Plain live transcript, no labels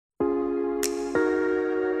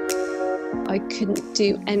I couldn't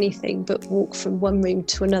do anything but walk from one room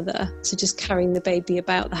to another, so just carrying the baby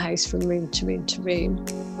about the house from room to room to room.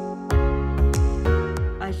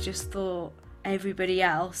 I just thought everybody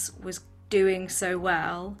else was doing so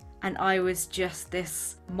well, and I was just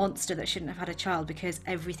this monster that shouldn't have had a child because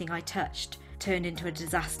everything I touched turned into a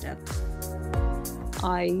disaster.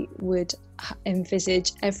 I would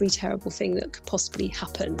envisage every terrible thing that could possibly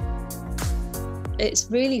happen.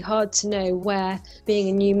 It's really hard to know where being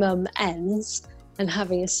a new mum ends and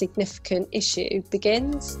having a significant issue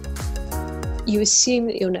begins. You assume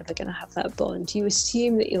that you're never going to have that bond. You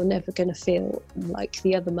assume that you're never going to feel like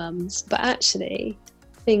the other mums. But actually,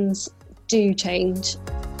 things do change.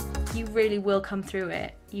 You really will come through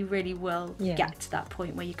it. You really will get to that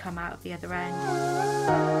point where you come out of the other end.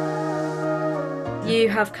 You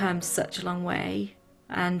have come such a long way,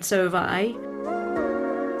 and so have I.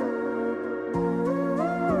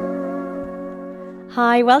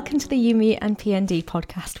 Hi, welcome to the You, Me and PND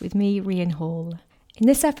podcast with me, Rhian Hall. In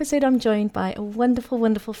this episode, I'm joined by a wonderful,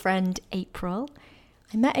 wonderful friend, April.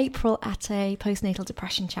 I met April at a postnatal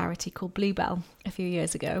depression charity called Bluebell a few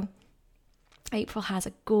years ago. April has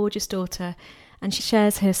a gorgeous daughter, and she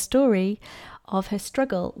shares her story of her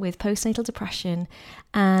struggle with postnatal depression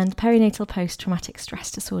and perinatal post-traumatic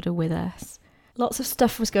stress disorder with us. Lots of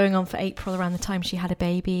stuff was going on for April around the time she had a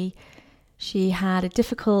baby. She had a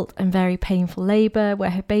difficult and very painful labour where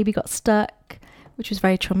her baby got stuck, which was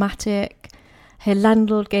very traumatic. Her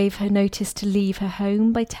landlord gave her notice to leave her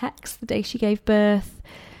home by text the day she gave birth,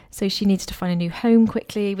 so she needed to find a new home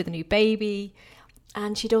quickly with a new baby.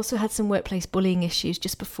 And she'd also had some workplace bullying issues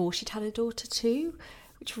just before she'd had a daughter too,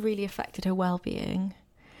 which really affected her well-being.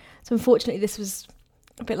 So unfortunately, this was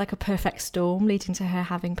a bit like a perfect storm, leading to her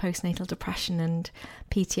having postnatal depression and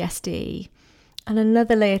PTSD. And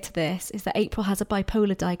another layer to this is that April has a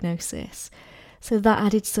bipolar diagnosis. So that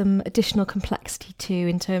added some additional complexity too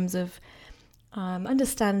in terms of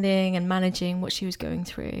understanding and managing what she was going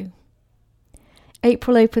through.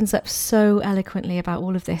 April opens up so eloquently about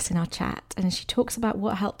all of this in our chat, and she talks about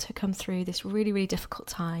what helped her come through this really, really difficult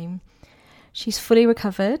time. She's fully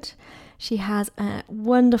recovered. She has a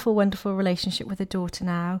wonderful, wonderful relationship with her daughter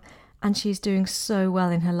now, and she's doing so well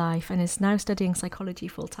in her life and is now studying psychology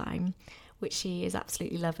full-time, which she is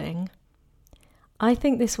absolutely loving. I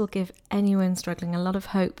think this will give anyone struggling a lot of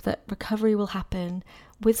hope that recovery will happen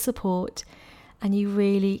with support, and you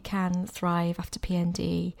really can thrive after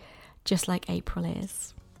PND, just like April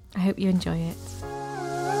is. I hope you enjoy it.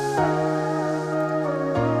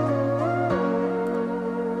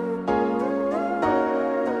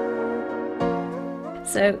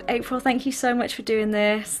 So, April, thank you so much for doing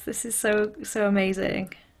this. This is so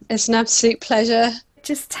amazing. It's an absolute pleasure.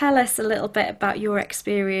 Just tell us a little bit about your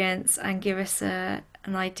experience and give us an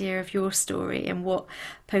idea of your story and what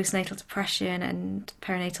postnatal depression and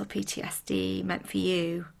perinatal PTSD meant for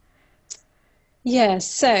you. Yeah,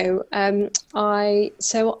 so I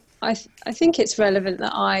think it's relevant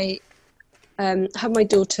that I had my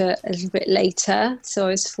daughter a little bit later. So I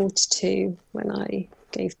was 42 when I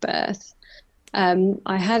gave birth.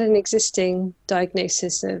 I had an existing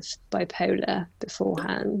diagnosis of bipolar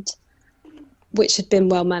beforehand, which had been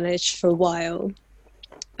well managed for a while.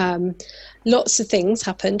 Lots of things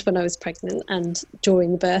happened when I was pregnant and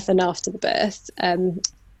during the birth and after the birth.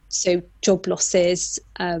 So job losses,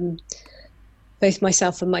 both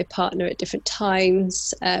myself and my partner at different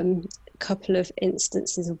times, a couple of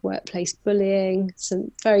instances of workplace bullying, some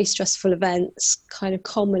very stressful events, kind of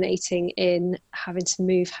culminating in having to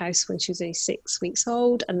move house when she was only 6 weeks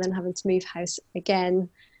old, and then having to move house again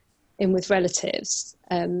in with relatives.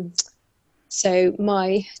 So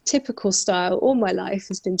my typical style all my life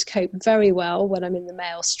has been to cope very well when I'm in the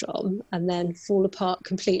maelstrom and then fall apart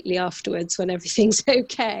completely afterwards when everything's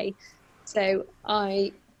okay. So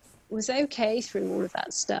I was okay through all of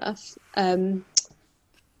that stuff.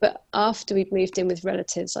 But after we'd moved in with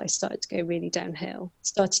relatives, I started to go really downhill.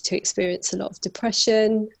 Started to experience a lot of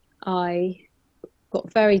depression. I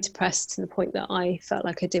got very depressed to the point that I felt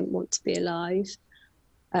like I didn't want to be alive.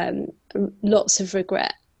 Lots of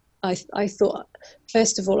regret. I thought,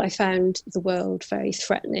 first of all, I found the world very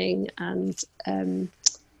threatening, and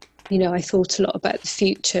I thought a lot about the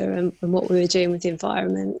future and what we were doing with the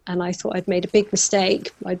environment, and I thought I'd made a big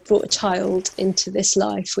mistake. I'd brought a child into this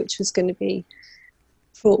life which was going to be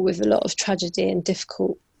fraught with a lot of tragedy and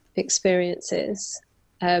difficult experiences.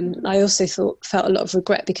 I also felt a lot of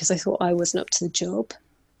regret because I thought I wasn't up to the job.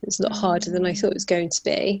 It was a lot harder than I thought it was going to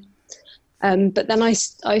be. But then I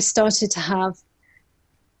started to have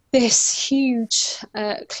this huge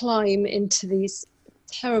climb into these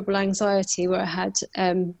terrible anxiety where I had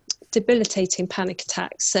debilitating panic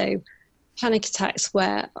attacks. So panic attacks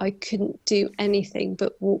where I couldn't do anything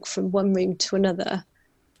but walk from one room to another,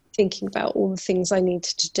 thinking about all the things I needed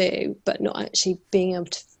to do, but not actually being able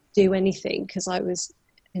to do anything because I was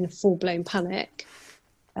in a full-blown panic.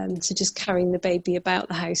 So just carrying the baby about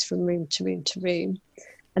the house from room to room to room.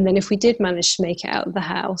 And then if we did manage to make it out of the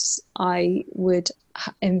house, I would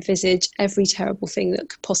envisage every terrible thing that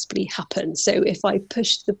could possibly happen. So if I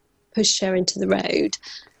pushed the pushchair into the road,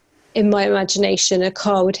 in my imagination, a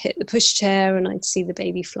car would hit the pushchair and I'd see the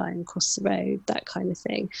baby flying across the road, that kind of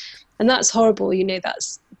thing. And that's horrible, you know,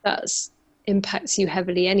 that's impacts you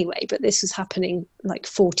heavily anyway, but this was happening like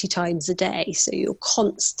 40 times a day. So you're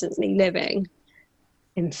constantly living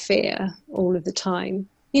in fear all of the time.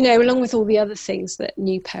 You know, along with all the other things that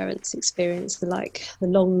new parents experience, like the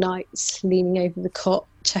long nights, leaning over the cot,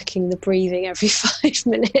 checking the breathing every 5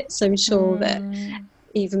 minutes. I'm sure that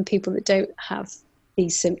even people that don't have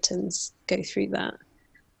these symptoms go through that.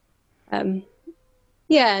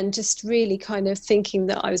 And just really kind of thinking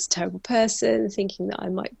that I was a terrible person, thinking that I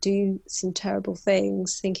might do some terrible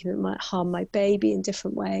things, thinking that it might harm my baby in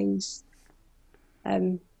different ways.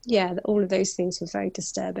 All of those things were very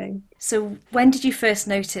disturbing. So when did you first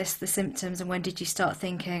notice the symptoms and when did you start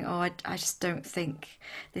thinking, I just don't think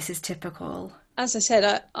this is typical? As I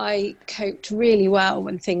said, I coped really well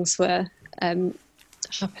when things were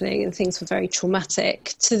happening and things were very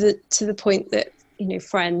traumatic, to the point that, you know,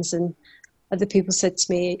 friends and other people said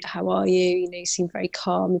to me, how are you? You know, you seem very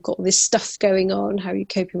calm. You've got all this stuff going on. How are you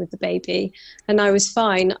coping with the baby? And I was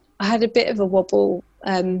fine. I had a bit of a wobble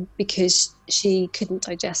because she couldn't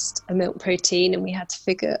digest a milk protein and we had to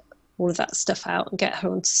figure all of that stuff out and get her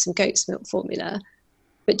onto some goat's milk formula.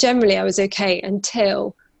 But generally I was okay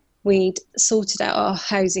until we'd sorted out our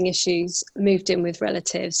housing issues, moved in with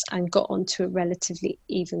relatives and got onto a relatively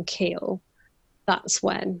even keel. That's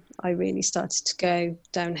when I really started to go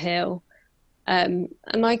downhill. And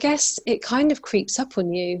I guess it kind of creeps up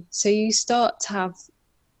on you. So you start to have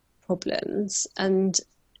problems and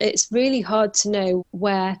it's really hard to know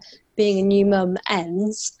where being a new mum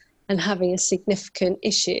ends and having a significant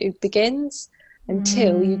issue begins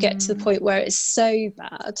until you get to the point where it's so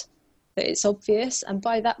bad that it's obvious. And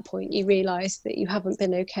by that point, you realise that you haven't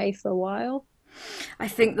been okay for a while. I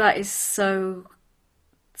think that is so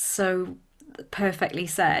perfectly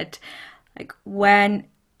said. Like, when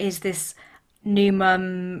is this new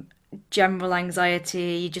mum general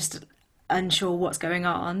anxiety, you're just unsure what's going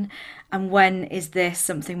on, and when is this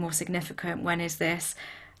something more significant? When is this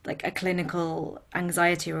like a clinical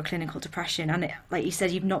anxiety or a clinical depression? And it, like you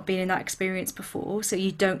said, you've not been in that experience before, so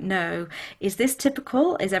you don't know, is this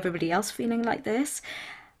typical? Is everybody else feeling like this?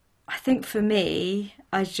 I think for me,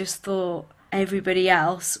 I just thought everybody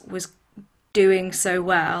else was doing so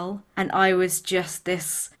well and I was just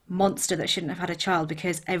this monster that shouldn't have had a child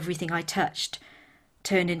because everything I touched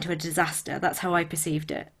turned into a disaster. That's how I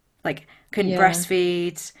perceived it. Like, couldn't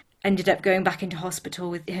breastfeed, ended up going back into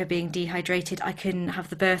hospital with her being dehydrated. I couldn't have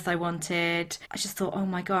the birth I wanted. I just thought, oh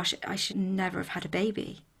my gosh, I should never have had a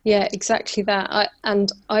baby. Yeah, exactly that.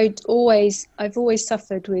 I've always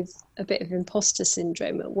suffered with a bit of imposter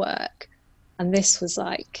syndrome at work, and this was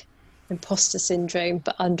like imposter syndrome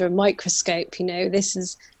but under a microscope. You know, this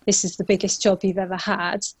is the biggest job you've ever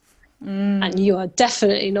had. And you are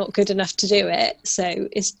definitely not good enough to do it, so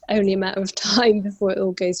it's only a matter of time before it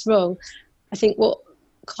all goes wrong. I think what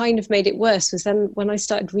kind of made it worse was then when I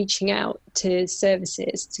started reaching out to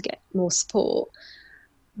services to get more support,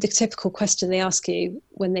 the typical question they ask you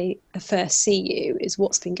when they first see you is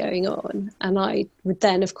what's been going on. And I would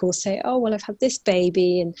then, of course, say, oh, well, I've had this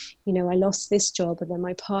baby and, you know, I lost this job and then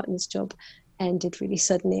my partner's job ended really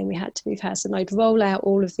suddenly and we had to move house. And I'd roll out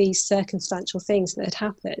all of these circumstantial things that had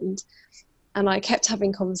happened. And I kept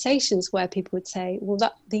having conversations where people would say, well,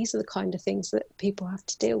 these are the kind of things that people have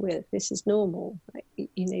to deal with. This is normal. Like,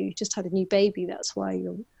 you know, you just had a new baby. That's why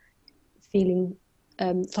you're finding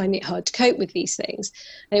it hard to cope with these things.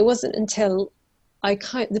 And it wasn't until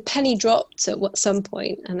the penny dropped at some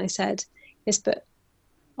point and I said, yes, but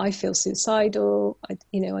I feel suicidal. I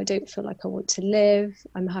don't feel like I want to live.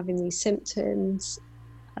 I'm having these symptoms.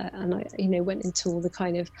 And I, went into all the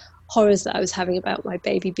kind of horrors that I was having about my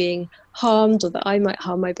baby being harmed or that I might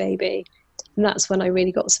harm my baby. And that's when I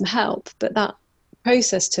really got some help. But that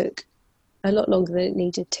process took a lot longer than it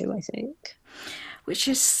needed to, I think. Which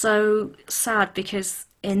is so sad because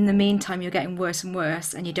in the meantime, you're getting worse and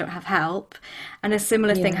worse and you don't have help. And a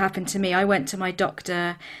similar thing happened to me. I went to my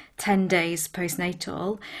doctor 10 days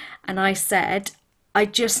postnatal and I said, I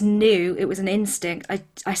just knew it was an instinct.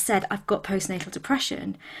 I said, I've got postnatal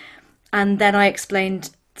depression. And then I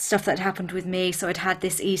explained stuff that had happened with me. So I'd had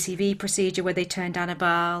this ECV procedure where they turned down a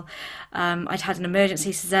bowel. I'd had an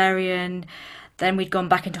emergency cesarean. Then we'd gone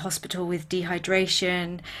back into hospital with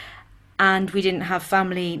dehydration, and we didn't have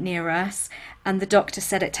family near us. And the doctor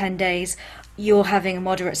said at 10 days, you're having a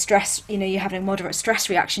moderate stress, you're having a moderate stress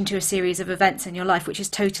reaction to a series of events in your life, which is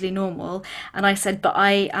totally normal. And I said, but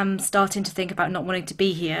I am starting to think about not wanting to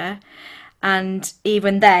be here. And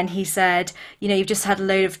even then he said, you've just had a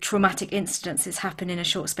load of traumatic incidences happen in a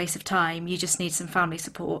short space of time. You just need some family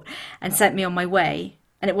support, and sent me on my way.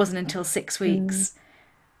 And it wasn't until 6 weeks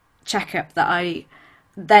checkup that I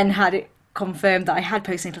then had it confirmed that I had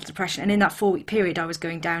postnatal depression. And in that 4-week period, I was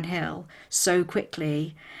going downhill so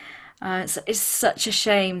quickly. So it's such a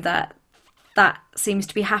shame that seems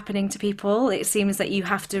to be happening to people. It seems that you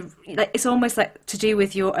have to, it's almost like to do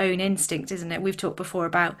with your own instinct, isn't it? We've talked before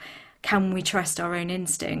about, can we trust our own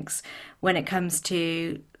instincts when it comes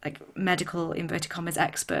to medical inverted commas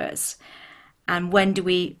experts? And when do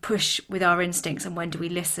we push with our instincts, and when do we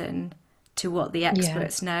listen to what the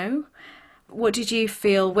experts know? What did you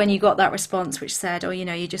feel when you got that response which said,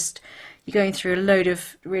 you're going through a load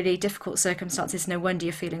of really difficult circumstances, no wonder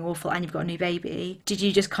you're feeling awful, and you've got a new baby? Did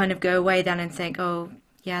you just kind of go away then and think, oh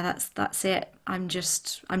yeah, that's it, I'm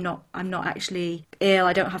not actually ill,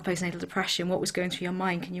 I don't have postnatal depression? What was going through your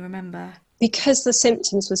mind? Can you remember? Because the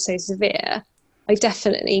symptoms were so severe, I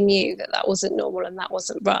definitely knew that wasn't normal and that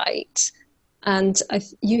wasn't right. And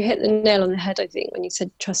you hit the nail on the head, I think, when you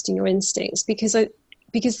said trusting your instincts, because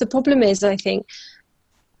the problem is, I think,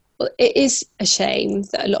 it is a shame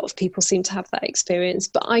that a lot of people seem to have that experience,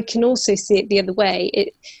 but I can also see it the other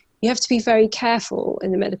way. You have to be very careful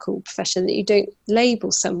in the medical profession that you don't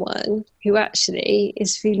label someone who actually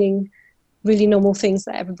is feeling really normal things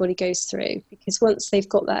that everybody goes through, because once they've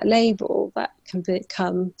got that label, that can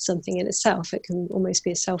become something in itself. It can almost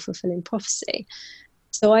be a self-fulfilling prophecy.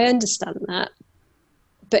 So I understand that.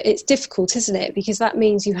 But it's difficult, isn't it? Because that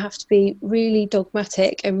means you have to be really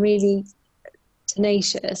dogmatic and really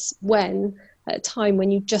tenacious at a time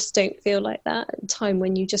when you just don't feel like that, at a time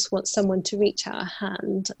when you just want someone to reach out a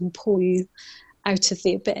hand and pull you out of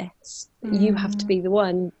the abyss. You have to be the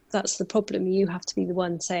one. That's the problem. You have to be the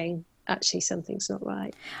one saying, actually, something's not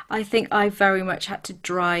right. I think I very much had to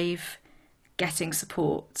drive getting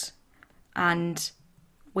support. And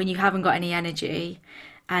when you haven't got any energy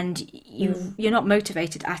and you're not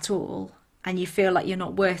motivated at all, and you feel like you're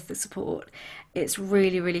not worth the support, it's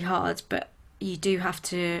really, really hard. But you do have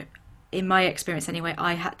to, in my experience anyway,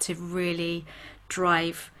 I had to really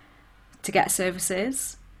drive to get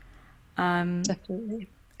services. Definitely.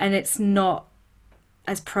 And it's not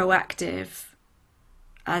as proactive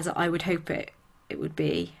as I would hope it would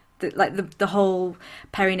be. The whole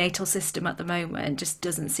perinatal system at the moment just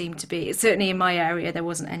doesn't seem to be, certainly in my area, there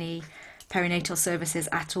wasn't any perinatal services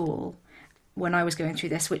at all when I was going through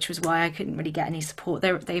this, which was why I couldn't really get any support.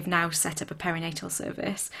 They've now set up a perinatal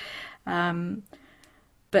service.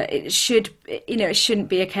 But it shouldn't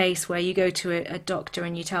be a case where you go to a doctor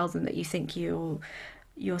and you tell them that you think you're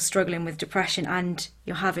struggling with depression and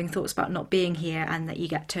you're having thoughts about not being here, and that you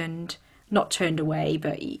get not turned away,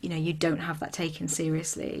 but you don't have that taken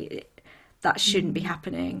seriously. That shouldn't be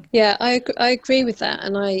happening. Yeah, I agree with that,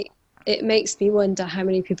 and it makes me wonder how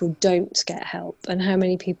many people don't get help and how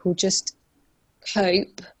many people just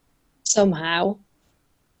cope somehow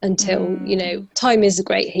until time is a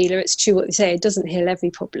great healer. It's true what they say, it doesn't heal every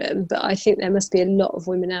problem, but I think there must be a lot of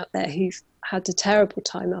women out there who've had a terrible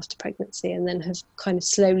time after pregnancy and then have kind of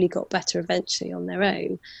slowly got better eventually on their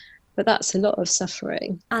own. But that's a lot of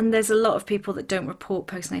suffering. And there's a lot of people that don't report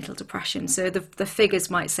postnatal depression. So the figures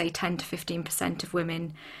might say 10 to 15% of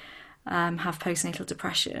women have postnatal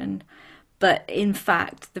depression. But in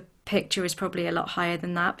fact, the picture is probably a lot higher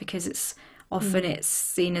than that, because it's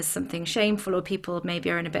seen as something shameful, or people maybe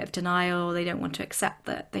are in a bit of denial, or they don't want to accept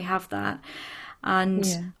that they have that.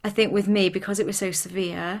 And I think with me, because it was so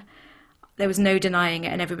severe, there was no denying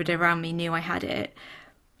it and everybody around me knew I had it.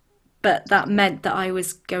 But that meant that I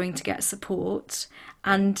was going to get support.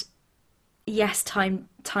 And yes, time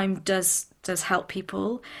does help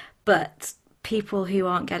people, but people who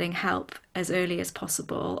aren't getting help as early as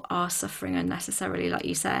possible are suffering unnecessarily, like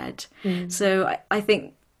you said. So I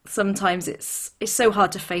think sometimes it's so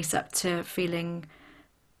hard to face up to feeling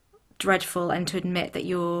dreadful and to admit that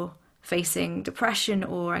you're facing depression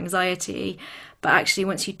or anxiety. But actually,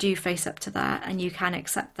 once you do face up to that and you can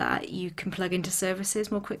accept that, you can plug into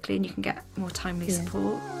services more quickly and you can get more timely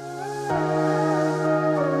support.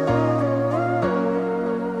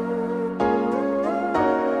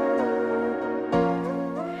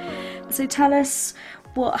 So tell us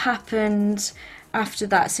what happened after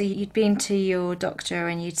that, so you'd been to your doctor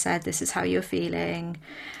and you'd said this is how you're feeling,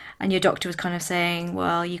 and your doctor was kind of saying,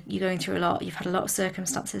 well, you're going through a lot, you've had a lot of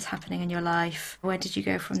circumstances happening in your life. Where did you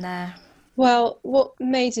go from there? Well, what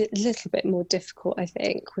made it a little bit more difficult, I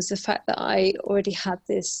think, was the fact that I already had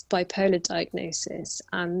this bipolar diagnosis,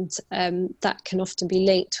 and that can often be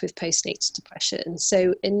linked with postnatal depression.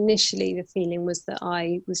 So initially, the feeling was that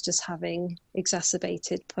I was just having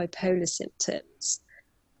exacerbated bipolar symptoms.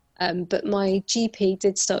 But my GP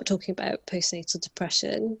did start talking about postnatal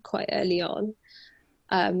depression quite early on.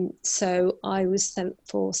 So I was sent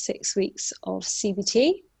for 6 weeks of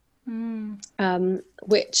CBT.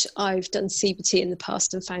 Which I've done CBT in the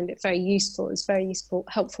past and found it very useful. It's very useful,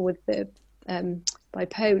 helpful with the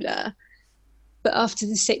bipolar. But after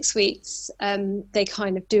the 6 weeks, they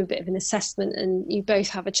kind of do a bit of an assessment and you both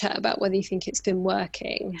have a chat about whether you think it's been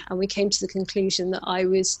working. And we came to the conclusion that I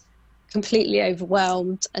was completely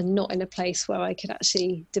overwhelmed and not in a place where I could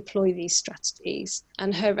actually deploy these strategies.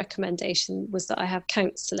 And her recommendation was that I have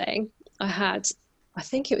counselling. I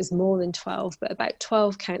think it was more than 12, but about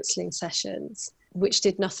 12 counselling sessions, which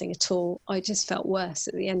did nothing at all. I just felt worse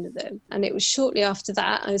at the end of them. And it was shortly after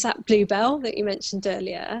that, I was at Bluebell that you mentioned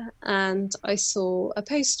earlier, and I saw a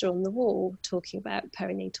poster on the wall talking about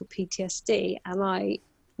perinatal PTSD, and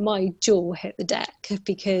my jaw hit the deck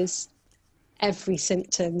because every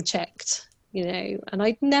symptom checked, and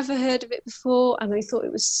I'd never heard of it before, and I thought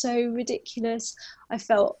it was so ridiculous. I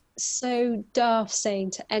felt so daft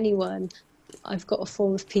saying to anyone, I've got a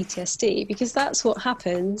form of PTSD, because that's what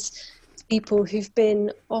happens to people who've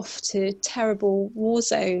been off to terrible war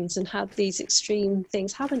zones and had these extreme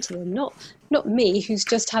things happen to them. Not me, who's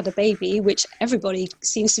just had a baby, which everybody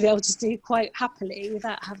seems to be able to do quite happily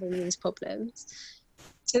without having these problems.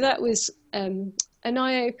 So that was an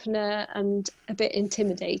eye-opener and a bit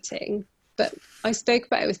intimidating. But I spoke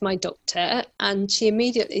about it with my doctor, and she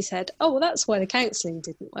immediately said, oh, well, that's why the counselling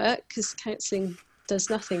didn't work, because counselling does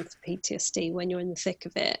nothing for PTSD when you're in the thick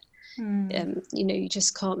of it. You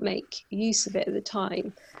just can't make use of it at the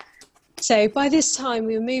time. So by this time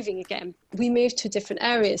we were moving again. We moved to a different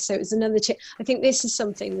area, so it was another I think this is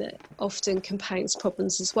something that often compounds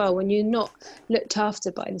problems as well. When you're not looked after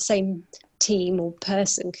by the same team or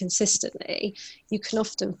person consistently, you can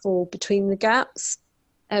often fall between the gaps.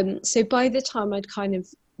 So by the time I'd kind of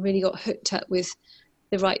really got hooked up with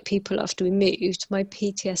the right people after we moved, my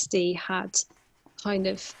PTSD had kind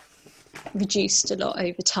of reduced a lot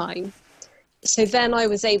over time. So then I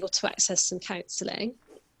was able to access some counselling,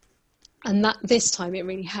 and that this time it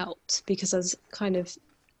really helped because I was kind of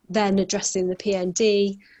then addressing the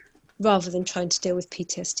PND rather than trying to deal with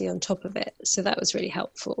PTSD on top of it. So that was really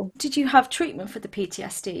helpful. Did you have treatment for the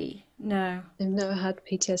PTSD? No. I've never had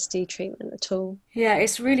PTSD treatment at all. Yeah, it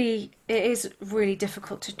is really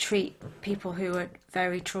difficult to treat people who are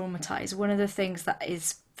very traumatized. One of the things that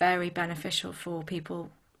is very beneficial for people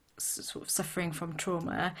sort of suffering from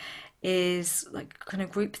trauma is like kind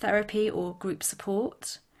of group therapy or group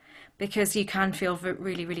support, because you can feel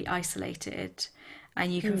really, really isolated,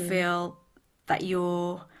 and you can feel that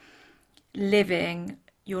you're living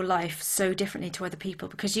your life so differently to other people,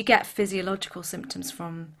 because you get physiological symptoms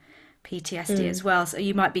from PTSD as well. So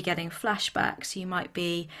you might be getting flashbacks, you might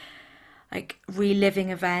be like reliving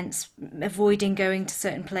events, avoiding going to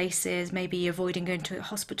certain places, maybe avoiding going to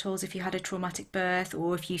hospitals if you had a traumatic birth,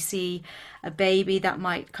 or if you see a baby, that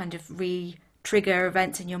might kind of trigger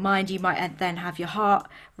events in your mind. You might then have your heart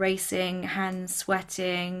racing, hands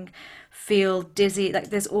sweating, feel dizzy. Like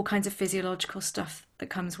there's all kinds of physiological stuff that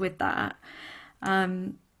comes with that.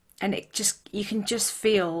 And you can just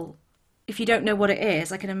feel, if you don't know what it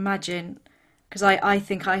is, I can imagine, because I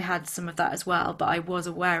think I had some of that as well, but I was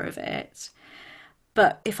aware of it.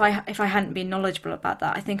 But if I hadn't been knowledgeable about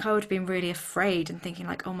that, I think I would have been really afraid and thinking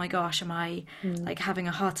like, oh my gosh, am I like having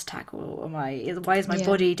a heart attack, or why is my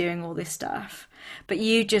body doing all this stuff? But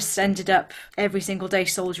you just ended up every single day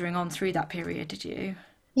soldiering on through that period, did you?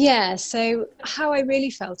 Yeah, so how I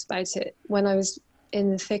really felt about it when I was in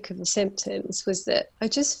the thick of the symptoms was that I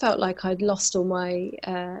just felt like I'd lost all my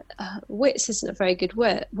wits isn't a very good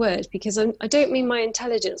word, because I don't mean my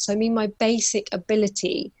intelligence, I mean my basic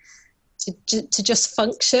ability to just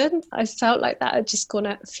function. I felt like that had just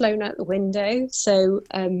flown out the window. So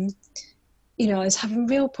I was having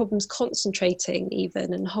real problems concentrating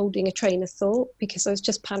even and holding a train of thought, because I was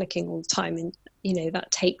just panicking all the time, and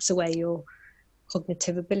that takes away your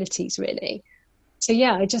cognitive abilities really. So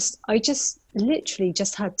yeah, I just literally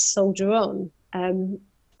just had to soldier on, and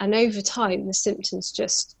over time the symptoms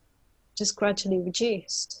just gradually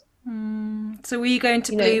reduced. So were you going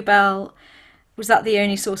to Bluebell Was that the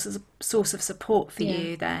only source of support for Yeah.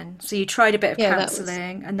 you then? So you tried a bit of Yeah, that was.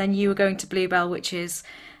 counselling, and then you were going to Bluebell, which is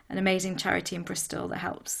an amazing charity in Bristol that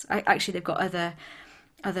helps. Actually, they've got other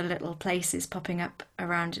little places popping up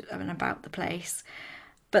around and about the place.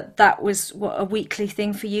 But that was what, a weekly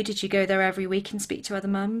thing for you? Did you go there every week and speak to other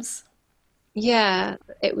mums? Yeah,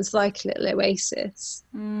 it was like a little oasis,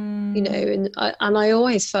 Mm. and I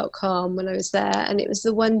always felt calm when I was there. And it was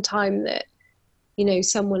the one time that,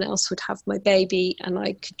 someone else would have my baby and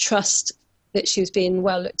I could trust that she was being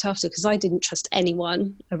well looked after, because I didn't trust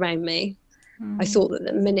anyone around me. I thought that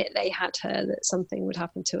the minute they had her, that something would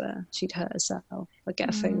happen to her. She'd hurt herself. I'd get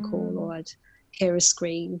a phone call or I'd hear a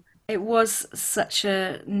scream. It was such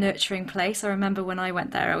a nurturing place. I remember when I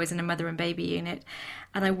went there, I was in a mother and baby unit,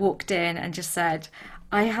 and I walked in and just said,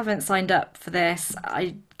 "I haven't signed up for this.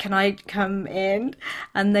 Can I come in?"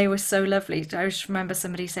 And they were so lovely. I just remember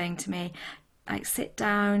somebody saying to me, like, "Sit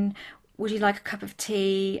down. Would you like a cup of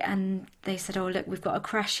tea?" And they said, "Oh, look, we've got a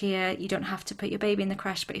crash here. You don't have to put your baby in the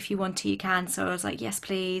crash, but if you want to, you can." So I was like, "Yes,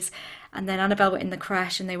 please." And then Annabelle went in the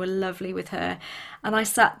crash and they were lovely with her. And I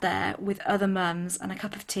sat there with other mums and a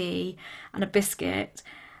cup of tea and a biscuit.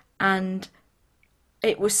 And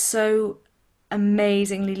it was so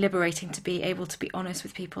amazingly liberating to be able to be honest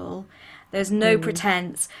with people. There's no Mm.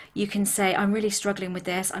 pretense. You can say, "I'm really struggling with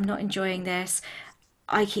this. I'm not enjoying this.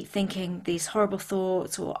 I keep thinking these horrible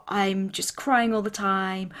thoughts," or "I'm just crying all the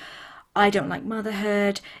time. I don't like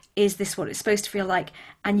motherhood. Is this what it's supposed to feel like?"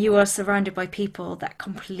 And you are surrounded by people that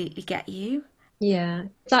completely get you. Yeah,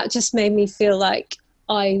 that just made me feel like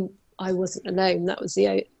I I wasn't alone. That was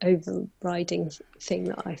the overriding thing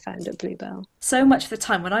that I found at Bluebell. So much of the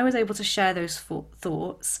time when I was able to share those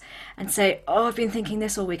thoughts and say, "Oh, I've been thinking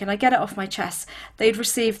this all week," and I get it off my chest, they'd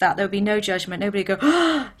receive that. There would be no judgment. Nobody would go,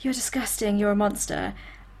 "Oh, you're disgusting. You're a monster."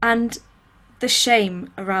 And the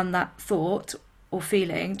shame around that thought or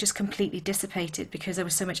feeling just completely dissipated because there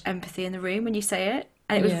was so much empathy in the room when you say it.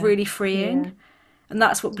 And it was Yeah, really yeah, freeing. And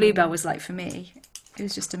that's what Bluebell yeah. was like for me. It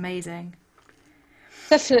was just amazing.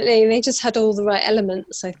 Definitely, they just had all the right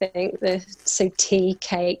elements, I think. So tea,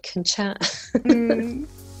 cake, and chat. Mm.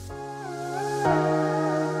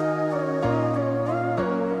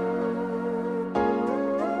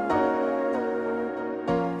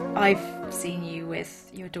 I've seen you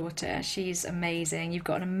with your daughter. She's amazing. You've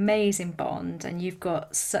got an amazing bond and you've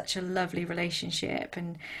got such a lovely relationship.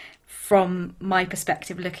 And from my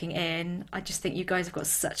perspective looking in, I just think you guys have got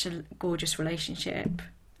such a gorgeous relationship.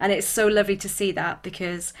 And it's so lovely to see that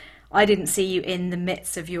because I didn't see you in the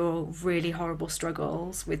midst of your really horrible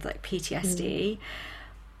struggles with like Mm. PTSD,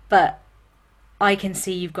 but I can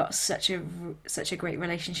see you've got such a great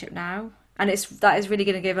relationship now, and it's that is really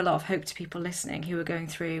going to give a lot of hope to people listening who are going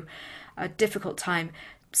through a difficult time.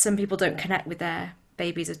 Some people don't connect with their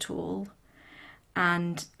babies at all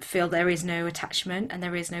and feel there is no attachment and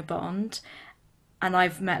there is no bond. And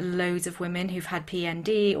I've met loads of women who've had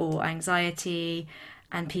PND or anxiety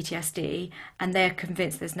and PTSD, and they're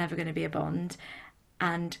convinced there's never going to be a bond,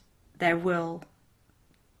 and there will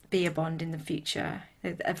be a bond in the future.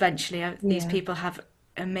 Eventually, these Yeah. people have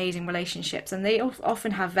amazing relationships, and they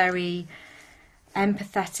often have very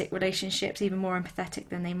empathetic relationships, even more empathetic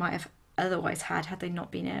than they might have otherwise had they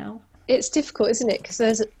not been ill. It's difficult, isn't it? Because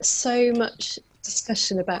there's so much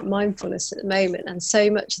discussion about mindfulness at the moment, and so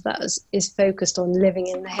much of that is focused on living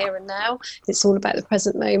in the here and now. It's all about the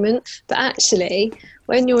present moment. But actually,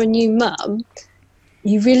 when you're a new mum,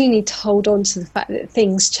 you really need to hold on to the fact that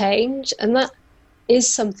things change, and that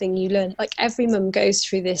is something you learn. Like every mum goes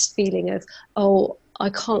through this feeling of, oh, I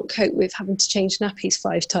can't cope with having to change nappies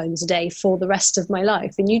 5 times a day for the rest of my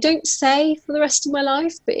life. And you don't say for the rest of my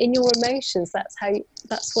life, but in your emotions,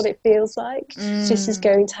 that's what it feels like. This is Mm.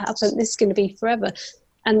 going to happen. This is going to be forever.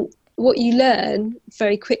 And what you learn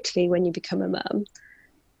very quickly when you become a mum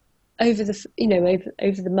over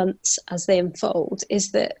the months as they unfold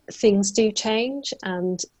is that things do change,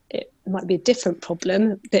 and it might be a different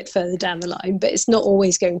problem a bit further down the line, but it's not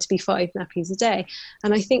always going to be 5 nappies a day.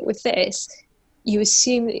 And I think with this, you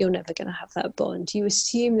assume that you're never going to have that bond. You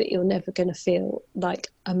assume that you're never going to feel like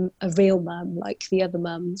a real mum like the other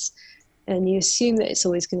mums, and you assume that it's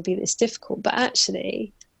always going to be this difficult. But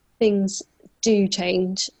actually, things do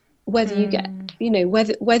change, whether you get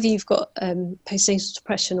Mm. whether you've got postnatal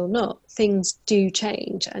depression or not. Things do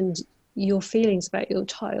change, and your feelings about your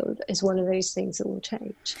child is one of those things that will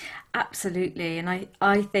change. Absolutely, and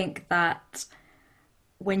I think that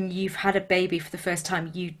when you've had a baby for the first time,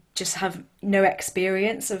 you just have no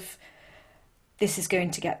experience of this is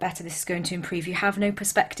going to get better, this is going to improve. You have no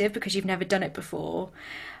perspective because you've never done it before.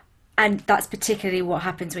 And that's particularly what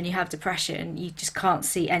happens when you have depression. You just can't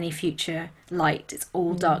see any future light. It's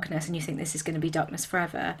all darkness, and you think this is going to be darkness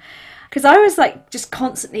forever. Because I was like just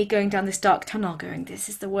constantly going down this dark tunnel going, this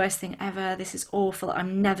is the worst thing ever. This is awful.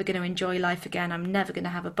 I'm never going to enjoy life again. I'm never going to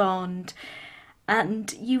have a bond.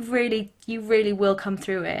 And you really will come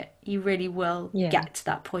through it. You really will get to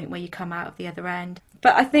that point where you come out of the other end.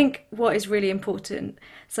 But I think what is really important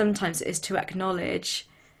sometimes is to acknowledge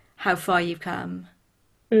how far you've come.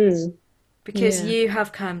 Because you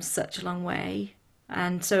have come such a long way,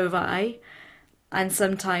 and so have I. And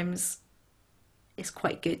sometimes it's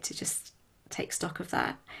quite good to just take stock of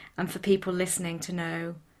that, and for people listening to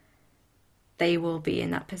know they will be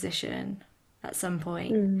in that position at some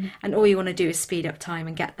point. And all you want to do is speed up time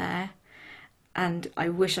and get there. And I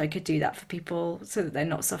wish I could do that for people so that they're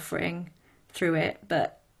not suffering through it,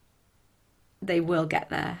 but they will get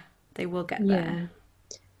there. They will get there.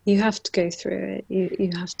 You have to go through it. You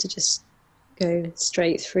have to just go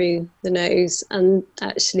straight through the nose, and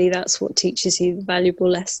actually that's what teaches you the valuable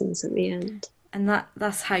lessons at the end. And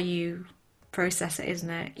that's how you process it, isn't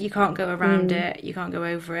it? You can't go around it, you can't go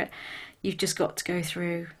over it. You've just got to go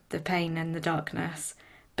through the pain and the darkness,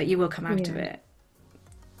 but you will come out of it.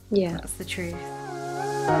 Yeah. That's the truth.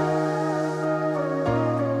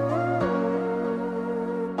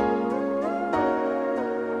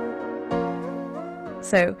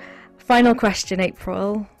 So, final question,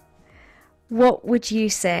 April. What would you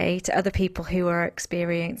say to other people who are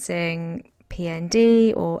experiencing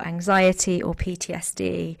PND or anxiety or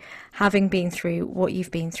PTSD, having been through what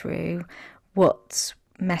you've been through? What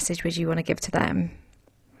message would you want to give to them?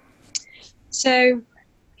 So,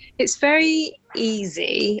 it's very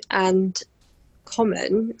easy and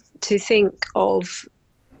common to think of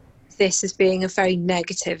this as being a very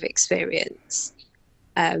negative experience.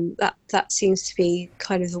 That seems to be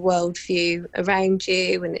kind of the worldview around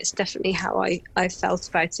you, and it's definitely how I felt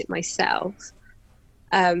about it myself.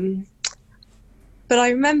 But I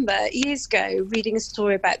remember years ago reading a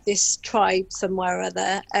story about this tribe somewhere or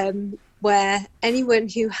other, where anyone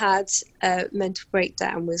who had a mental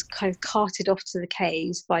breakdown was kind of carted off to the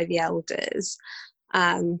caves by the elders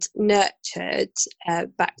and nurtured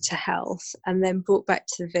back to health, and then brought back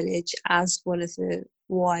to the village as one of the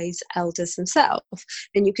wise elders themselves.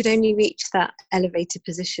 And you could only reach that elevated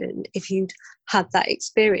position if you'd had that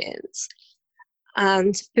experience.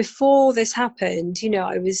 And before this happened,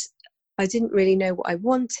 I didn't really know what I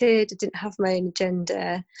wanted. I didn't have my own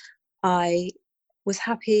agenda. I was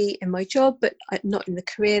happy in my job, but not in the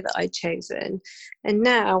career that I'd chosen. And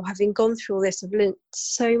now, having gone through all this, I've learned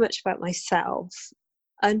so much about myself,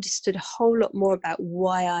 understood a whole lot more about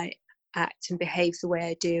why I act and behave the way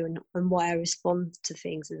I do, and why I respond to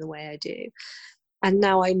things in the way I do. And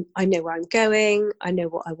now I know where I'm going. I know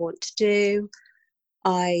what I want to do.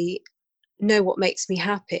 I know what makes me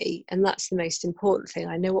happy, and that's the most important thing.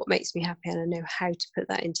 I know what makes me happy, and I know how to put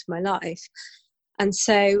that into my life. And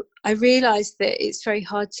so I realised that it's very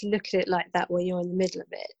hard to look at it like that when you're in the middle of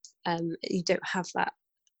it. You don't have that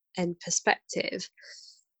end perspective.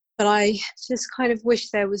 But I just kind of wish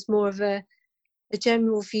there was more of a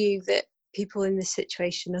general view that people in this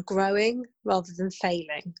situation are growing rather than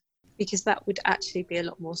failing, because that would actually be a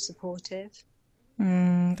lot more supportive.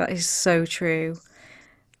 That is so true.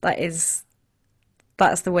 That's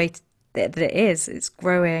the way that it is. It's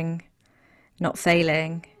growing, not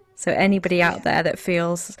failing. So anybody out there that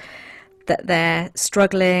feels that they're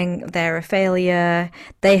struggling, they're a failure,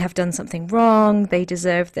 they have done something wrong, they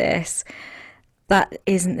deserve this, that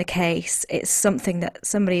isn't the case. It's something that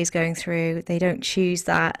somebody is going through. They don't choose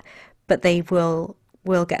that, but they will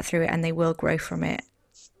get through it, and they will grow from it.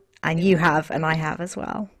 And you have, and I have as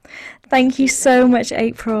well. Thank you so much,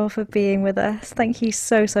 April, for being with us. Thank you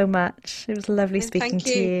so, so much. It was lovely speaking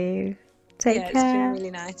to you. Take care. It's been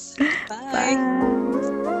really nice. Bye.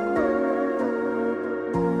 Bye.